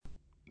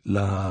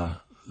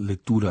La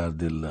lettura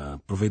del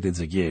profeta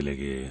Ezechiele,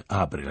 che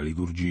apre la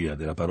liturgia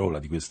della parola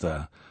di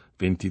questa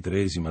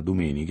 23esima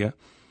domenica,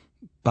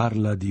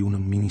 parla di un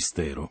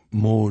ministero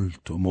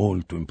molto,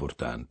 molto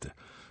importante,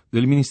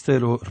 del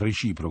ministero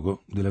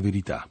reciproco della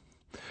verità,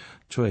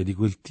 cioè di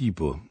quel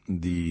tipo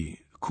di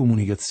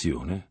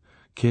comunicazione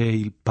che è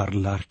il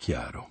parlar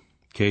chiaro,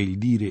 che è il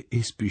dire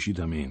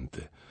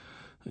esplicitamente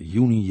gli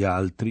uni gli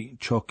altri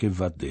ciò che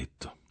va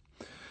detto.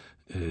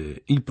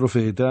 Il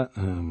profeta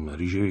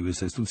riceve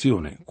questa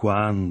istruzione: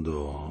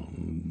 quando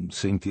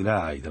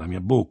sentirai dalla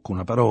mia bocca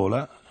una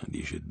parola,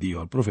 dice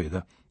Dio al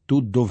profeta, tu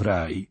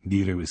dovrai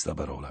dire questa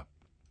parola.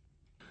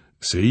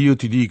 Se io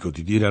ti dico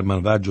di dire al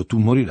malvagio tu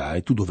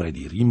morirai, tu dovrai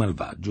dirgli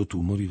malvagio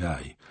tu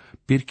morirai,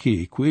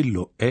 perché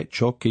quello è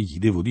ciò che gli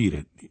devo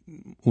dire.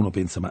 Uno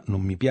pensa, ma non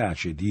mi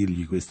piace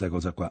dirgli questa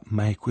cosa qua,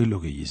 ma è quello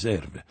che gli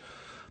serve.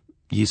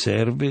 Gli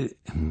serve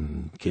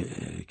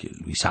che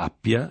lui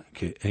sappia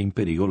che è in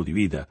pericolo di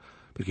vita,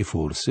 perché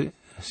forse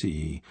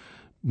si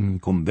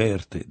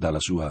converte dalla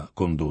sua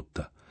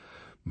condotta.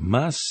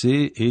 Ma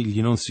se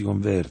egli non si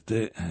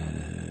converte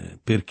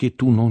perché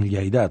tu non gli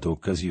hai dato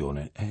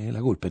occasione, la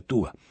colpa è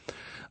tua.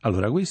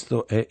 Allora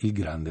questo è il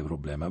grande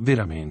problema.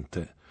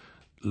 Veramente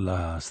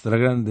la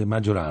stragrande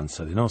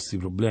maggioranza dei nostri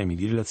problemi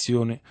di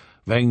relazione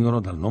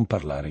vengono dal non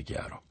parlare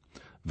chiaro.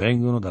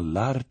 Vengono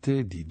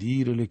dall'arte di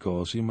dire le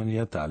cose in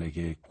maniera tale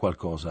che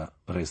qualcosa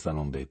resta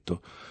non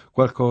detto,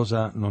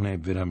 qualcosa non è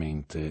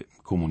veramente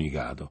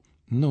comunicato.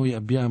 Noi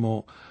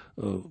abbiamo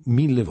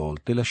 1000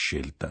 volte la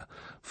scelta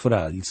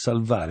fra il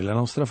salvare la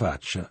nostra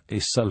faccia e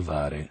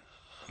salvare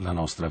la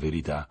nostra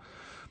verità,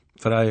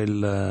 fra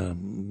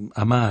il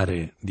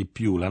amare di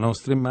più la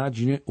nostra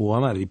immagine o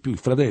amare di più il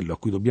fratello a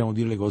cui dobbiamo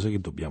dire le cose che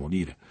dobbiamo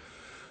dire.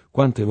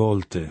 Quante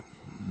volte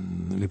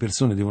le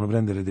persone devono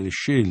prendere delle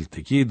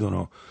scelte,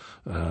 chiedono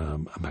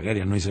magari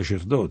a noi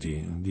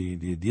sacerdoti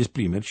di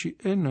esprimerci,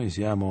 e noi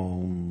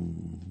siamo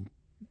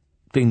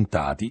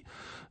tentati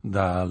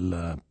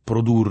dal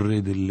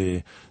produrre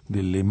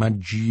delle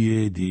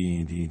magie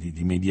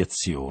di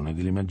mediazione,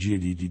 delle magie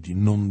di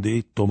non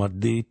detto ma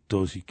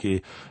detto,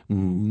 sicché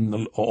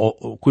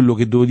quello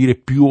che devo dire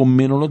più o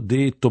meno l'ho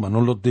detto, ma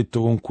non l'ho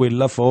detto con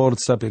quella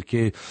forza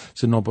perché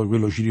sennò poi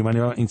quello ci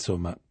rimaneva,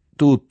 insomma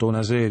tutta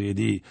una serie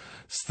di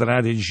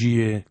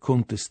strategie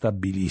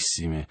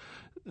contestabilissime,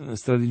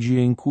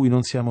 strategie in cui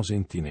non siamo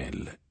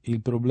sentinelle.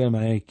 Il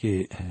problema è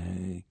che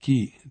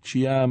chi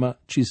ci ama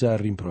ci sa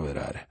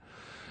rimproverare,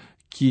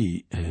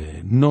 chi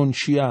non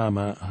ci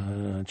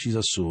ama ci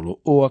sa solo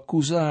o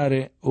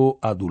accusare o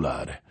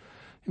adulare.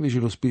 Invece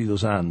lo Spirito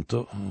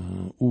Santo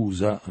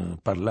usa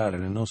parlare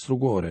nel nostro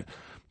cuore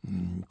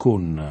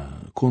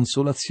con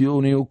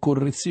consolazione o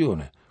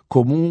correzione,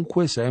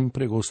 comunque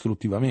sempre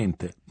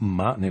costruttivamente,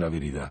 ma nella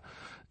verità.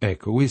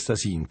 Ecco, questa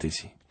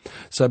sintesi.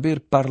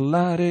 Saper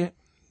parlare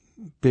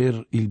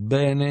per il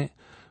bene,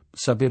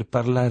 saper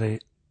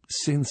parlare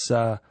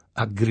senza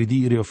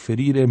aggredire o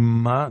ferire,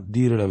 ma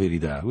dire la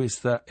verità.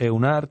 Questa è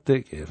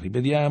un'arte che,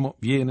 ripetiamo,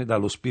 viene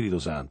dallo Spirito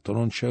Santo,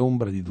 non c'è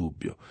ombra di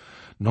dubbio.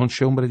 Non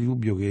c'è ombra di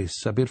dubbio che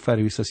saper fare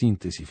questa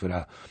sintesi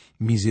fra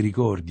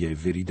misericordia e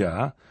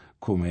verità,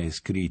 come è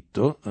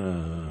scritto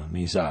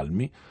nei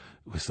Salmi,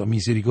 questa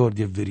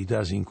misericordia e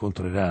verità si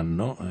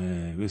incontreranno,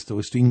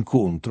 questo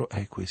incontro,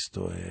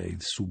 questo è il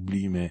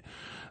sublime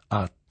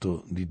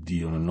atto di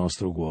Dio nel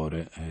nostro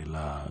cuore, è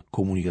la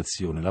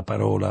comunicazione, la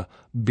parola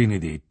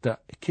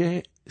benedetta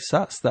che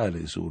sa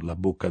stare sulla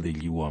bocca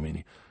degli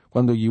uomini,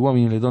 quando gli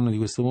uomini e le donne di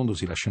questo mondo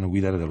si lasciano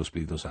guidare dallo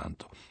Spirito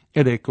Santo.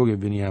 Ed ecco che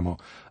veniamo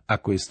a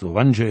questo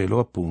Vangelo,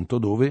 appunto,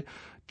 dove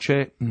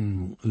c'è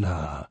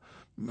la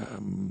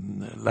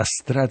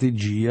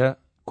strategia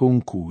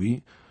con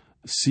cui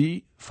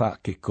si fa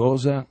che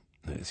cosa?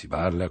 Si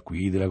parla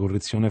qui della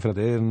correzione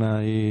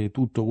fraterna e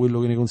tutto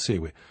quello che ne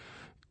consegue.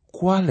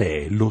 Qual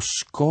è lo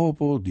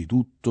scopo di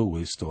tutto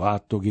questo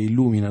atto che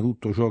illumina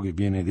tutto ciò che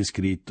viene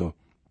descritto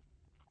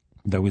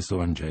da questo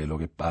Vangelo,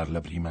 che parla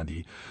prima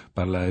di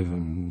parlare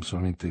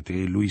solamente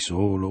te e lui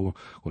solo,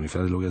 con il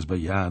fratello che ha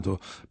sbagliato,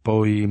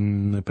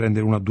 poi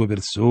prendere 1 o 2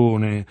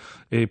 persone,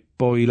 e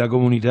poi la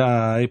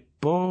comunità, e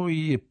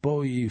poi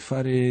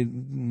fare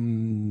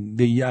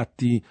degli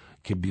atti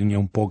che bisogna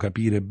un po'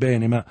 capire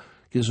bene, ma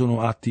che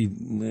sono atti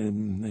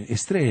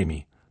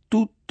estremi.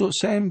 Tutto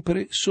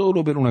sempre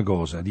solo per una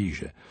cosa,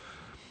 dice: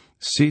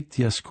 se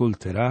ti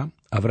ascolterà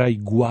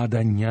avrai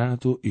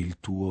guadagnato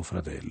il tuo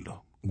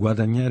fratello.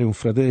 Guadagnare un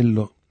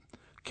fratello,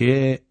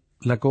 che è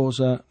la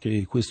cosa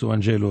che questo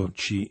Vangelo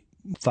ci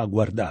fa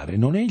guardare.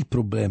 Non è il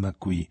problema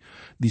qui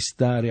di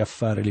stare a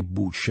fare le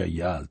bucce agli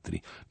altri.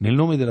 Nel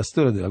nome della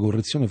storia della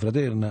correzione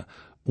fraterna,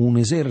 un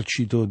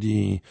esercito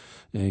di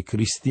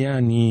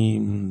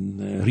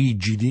cristiani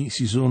rigidi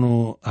si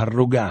sono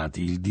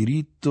arrogati il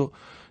diritto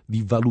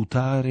di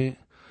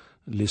valutare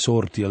le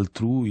sorti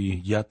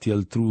altrui, gli atti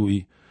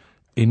altrui,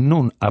 e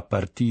non a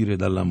partire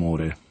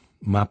dall'amore,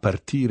 ma a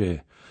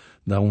partire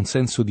da un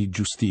senso di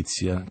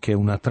giustizia, che è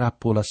una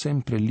trappola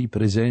sempre lì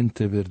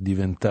presente per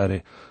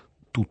diventare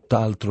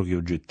tutt'altro che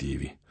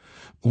oggettivi.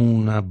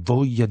 una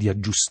voglia di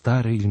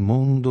aggiustare il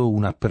mondo,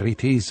 una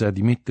pretesa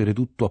di mettere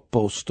tutto a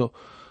posto,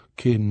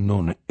 che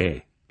non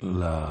è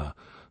la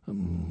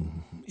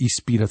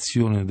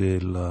ispirazione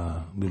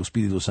dello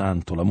Spirito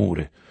Santo,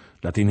 l'amore,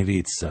 la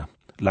tenerezza,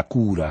 la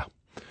cura,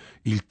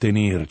 il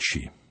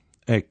tenerci.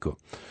 Ecco,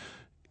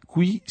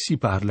 qui si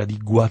parla di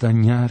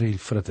guadagnare il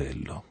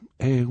fratello.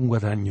 È un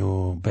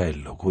guadagno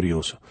bello,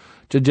 curioso.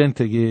 C'è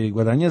gente che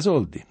guadagna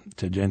soldi,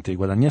 c'è gente che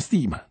guadagna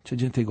stima, c'è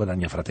gente che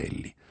guadagna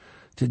fratelli,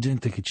 c'è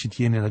gente che ci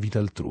tiene la vita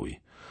altrui,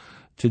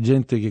 c'è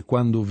gente che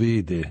quando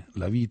vede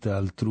la vita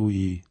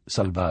altrui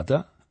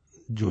salvata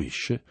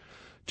gioisce,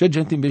 c'è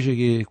gente invece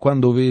che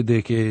quando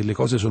vede che le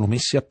cose sono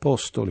messe a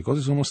posto, le cose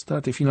sono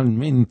state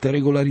finalmente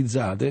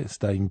regolarizzate,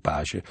 sta in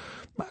pace,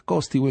 ma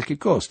costi quel che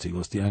costi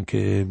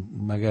anche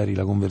magari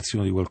la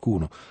conversione di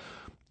qualcuno.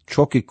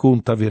 Ciò che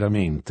conta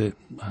veramente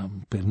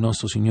per il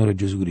nostro Signore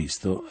Gesù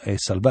Cristo è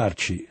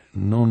salvarci,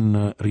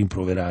 non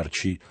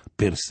rimproverarci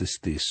per se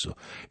stesso.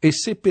 E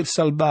se per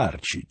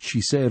salvarci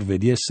ci serve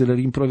di essere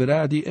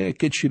rimproverati, è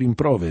che ci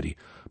rimproveri,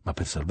 ma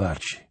per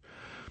salvarci.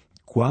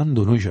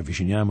 Quando noi ci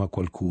avviciniamo a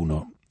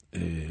qualcuno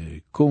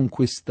con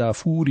questa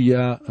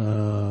furia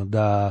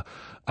da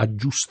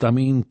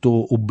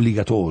aggiustamento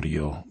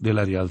obbligatorio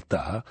della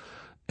realtà,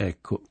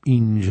 ecco,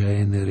 in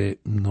genere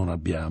non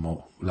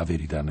abbiamo la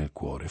verità nel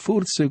cuore.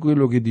 Forse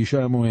quello che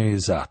diciamo è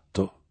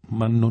esatto,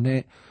 ma non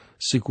è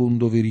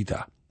secondo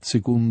verità,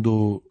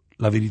 secondo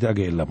la verità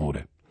che è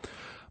l'amore.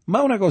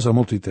 Ma una cosa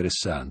molto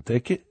interessante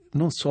è che,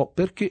 non so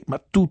perché,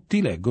 ma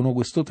tutti leggono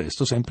questo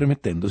testo sempre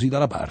mettendosi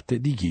dalla parte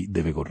di chi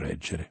deve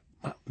correggere.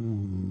 Ma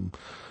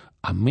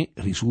a me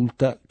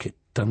risulta che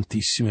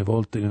tantissime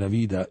volte nella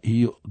vita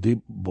io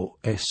debbo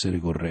essere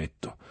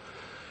corretto.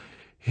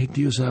 E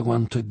Dio sa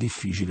quanto è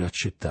difficile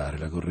accettare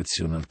la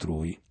correzione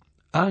altrui,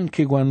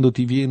 anche quando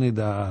ti viene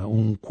da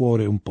un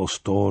cuore un po'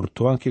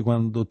 storto, anche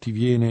quando ti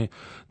viene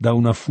da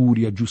una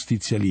furia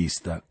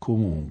giustizialista.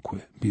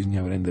 Comunque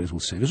bisogna prendere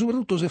sul serio,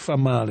 soprattutto se fa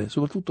male,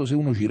 soprattutto se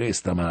uno ci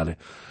resta male.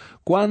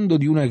 Quando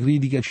di una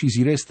critica ci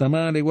si resta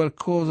male,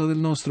 qualcosa del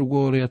nostro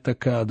cuore è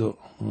attaccato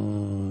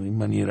in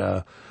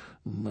maniera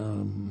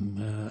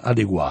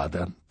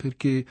adeguata,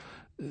 perché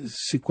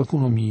se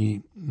qualcuno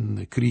mi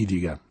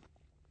critica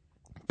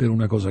per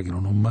una cosa che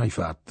non ho mai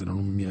fatto,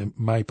 non mi è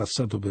mai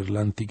passato per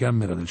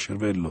l'anticamera del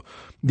cervello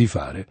di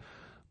fare,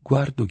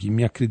 guardo chi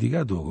mi ha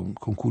criticato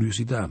con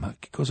curiosità, ma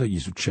che cosa gli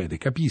succede?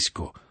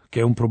 Capisco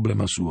che è un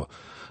problema suo,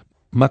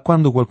 ma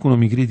quando qualcuno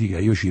mi critica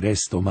e io ci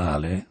resto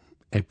male,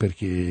 è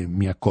perché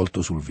mi ha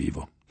colto sul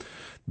vivo.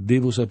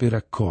 Devo saper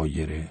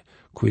accogliere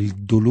quel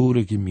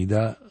dolore che mi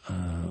dà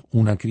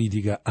una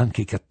critica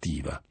anche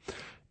cattiva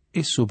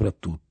e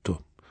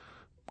soprattutto,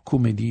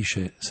 come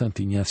dice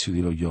Sant'Ignazio di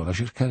Loyola,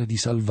 cercare di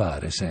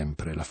salvare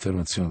sempre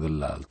l'affermazione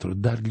dell'altro,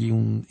 dargli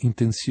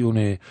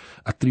un'intenzione,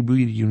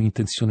 attribuirgli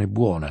un'intenzione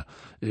buona,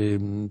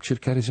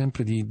 cercare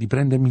sempre di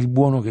prendermi il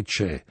buono che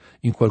c'è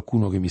in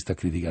qualcuno che mi sta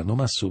criticando,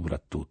 ma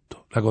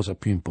soprattutto la cosa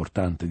più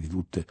importante di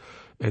tutte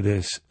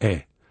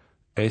è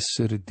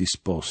essere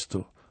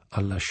disposto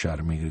a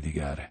lasciarmi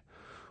criticare.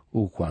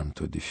 Oh,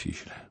 quanto è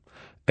difficile!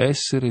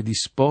 Essere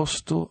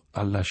disposto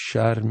a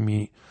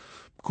lasciarmi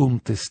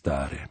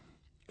contestare.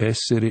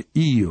 Essere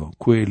io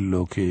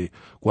quello che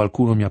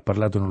qualcuno mi ha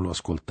parlato e non l'ho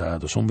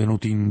ascoltato, sono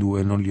venuti in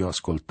due e non li ho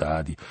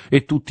ascoltati,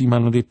 e tutti mi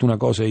hanno detto una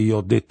cosa e io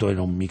ho detto e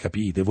non mi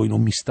capite, voi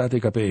non mi state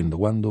capendo.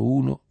 Quando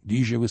uno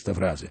dice questa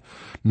frase,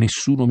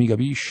 nessuno mi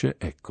capisce,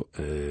 ecco,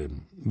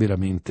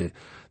 veramente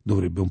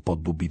dovrebbe un po'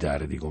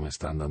 dubitare di come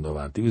sta andando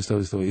avanti.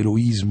 Questo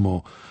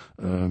eroismo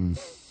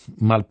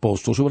mal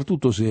posto,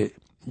 soprattutto se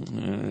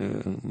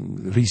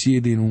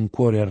risiede in un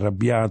cuore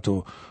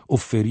arrabbiato o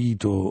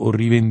ferito o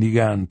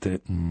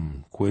rivendicante,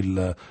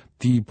 quel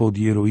tipo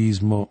di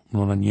eroismo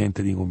non ha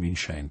niente di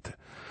convincente.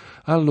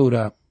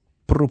 Allora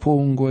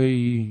propongo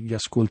agli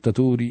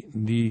ascoltatori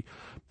di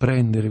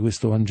prendere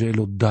questo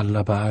Vangelo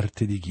dalla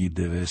parte di chi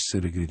deve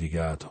essere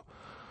criticato.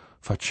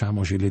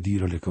 Facciamocele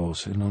dire le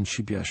cose, non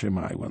ci piace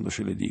mai quando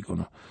ce le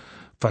dicono.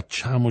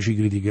 Facciamoci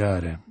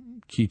criticare.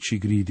 Chi ci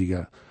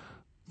critica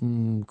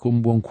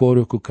con buon cuore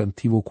o con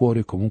cattivo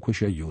cuore comunque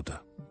ci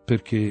aiuta,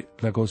 perché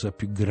la cosa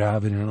più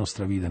grave nella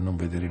nostra vita è non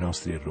vedere i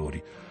nostri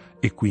errori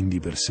e quindi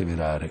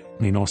perseverare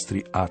nei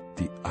nostri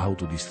atti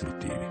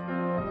autodistruttivi.